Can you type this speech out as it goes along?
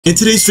In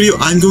today's video,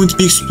 I'm going to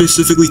be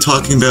specifically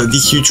talking about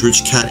the huge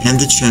rich cat and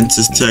the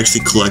chances to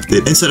actually collect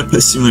it inside of Pet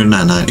Simulator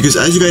 99. Because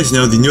as you guys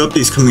know, the new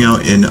update is coming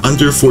out in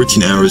under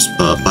 14 hours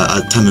by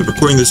the time of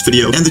recording this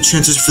video, and the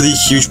chances for the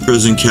huge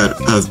prison cat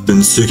have been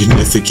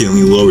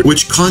significantly lowered,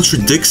 which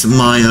contradicts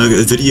my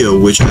video,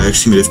 which I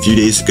actually made a few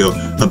days ago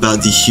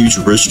about the huge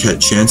rich cat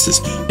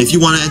chances. If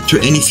you want to enter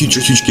any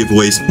future huge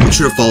giveaways, make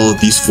sure to follow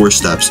these 4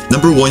 steps.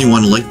 Number 1, you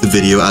want to like the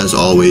video as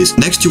always.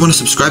 Next, you want to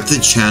subscribe to the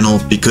channel,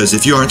 because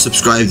if you aren't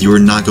subscribed, you are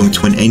not going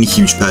to win any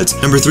huge pets.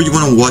 Number 3, you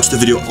want to watch the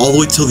video all the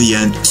way till the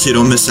end so you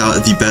don't miss out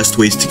at the best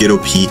ways to get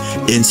OP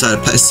inside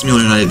of Pet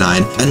Simulator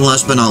 99. And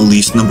last but not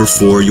least, number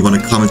 4, you want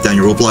to comment down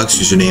your Roblox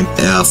username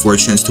for a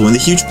chance to win the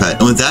huge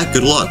pet. And with that,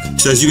 good luck.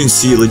 So as you can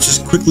see, let's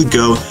just quickly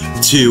go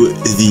to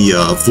the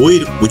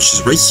void, which is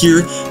right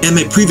here. In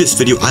my previous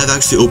video, I've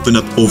actually opened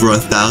up over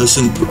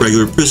 1,000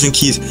 regular prison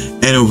keys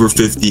and over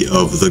 50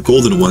 of the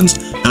golden ones.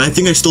 And I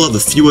think I still have a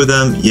few of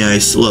them. Yeah, I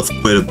still have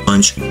quite a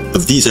bunch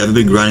of these. I haven't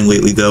been grinding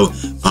lately though.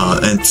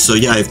 And so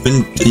yeah, I've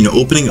been,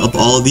 opening up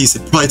all of these.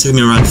 It probably took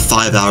me around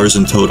 5 hours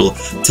in total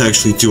to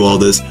actually do all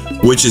this,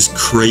 which is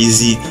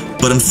crazy.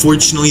 But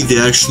unfortunately, they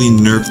actually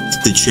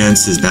nerfed the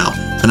chances now.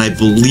 And I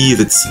believe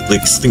it's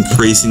like something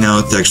crazy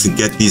now to actually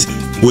get these,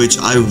 which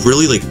I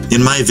really like.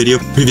 In my video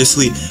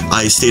previously,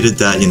 I stated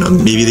that,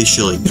 maybe they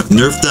should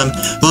nerf them,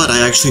 but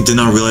I actually did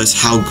not realize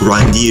how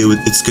grindy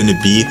it's going to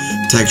be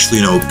to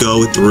actually,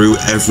 go through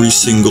every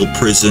single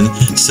prison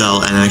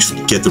cell and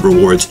actually get the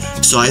rewards.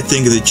 So I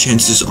think the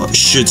chances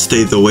should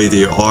stay the way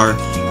they are,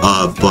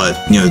 but,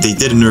 they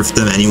did nerf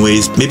them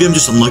anyways. Maybe I'm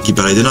just unlucky,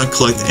 but I did not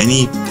collect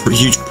any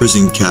huge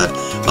prison cat,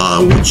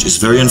 which is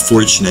very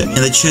unfortunate.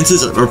 And the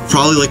chances are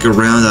probably like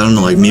around, I don't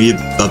know, like maybe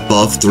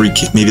above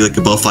 3K, maybe like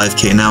above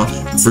 5K now.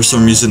 For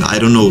some reason, I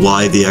don't know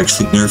why they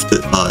actually nerfed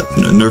it,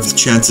 nerfed the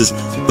chances.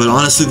 But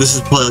honestly, this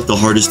is probably like the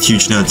hardest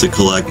huge now to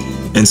collect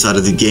inside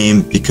of the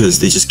game, because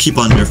they just keep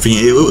on nerfing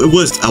it. It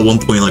was at one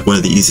point like one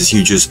of the easiest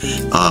huges.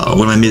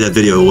 When I made that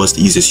video, it was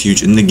the easiest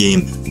huge in the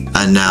game,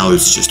 and now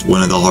it's just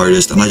one of the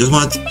hardest. And I just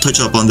wanted to touch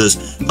up on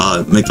this,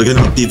 make like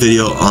an update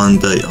video on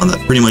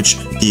that pretty much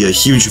the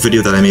huge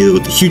video that I made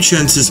with the huge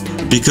chances,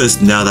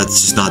 because now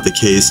that's just not the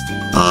case.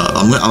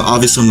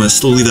 Obviously I'm gonna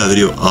still leave that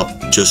video up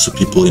just so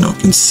people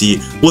can see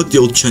what the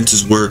old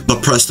chances were.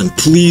 But Preston,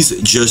 please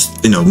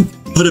just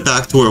put it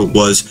back to where it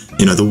was,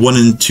 the 1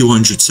 in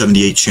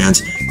 278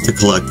 chance to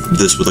collect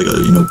this with like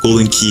a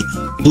golden key.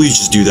 Please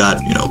just do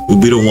that.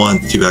 We don't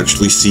want to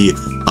actually see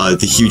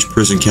the huge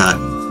prison cat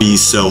be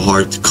so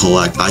hard to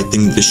collect. I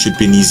think this should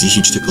be an easy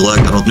huge to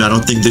collect. I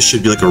don't think this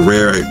should be like a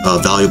rare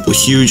valuable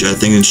huge. I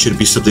think it should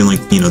be something like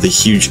the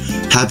huge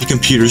happy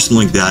computer,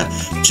 something like that,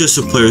 just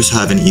so players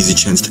have an easy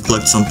chance to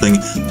collect something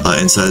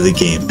inside of the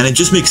game. And it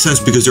just makes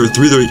sense because there are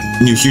 3 other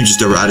new huges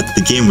that were added to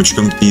the game, which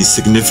are going to be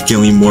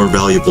significantly more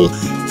valuable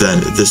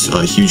than this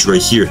huge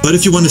right here. But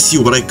if you want to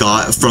see what I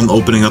got from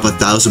opening up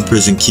 1,000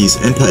 prison keys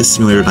in Pet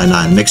Simulator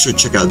 99, make sure to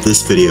check out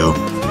this video.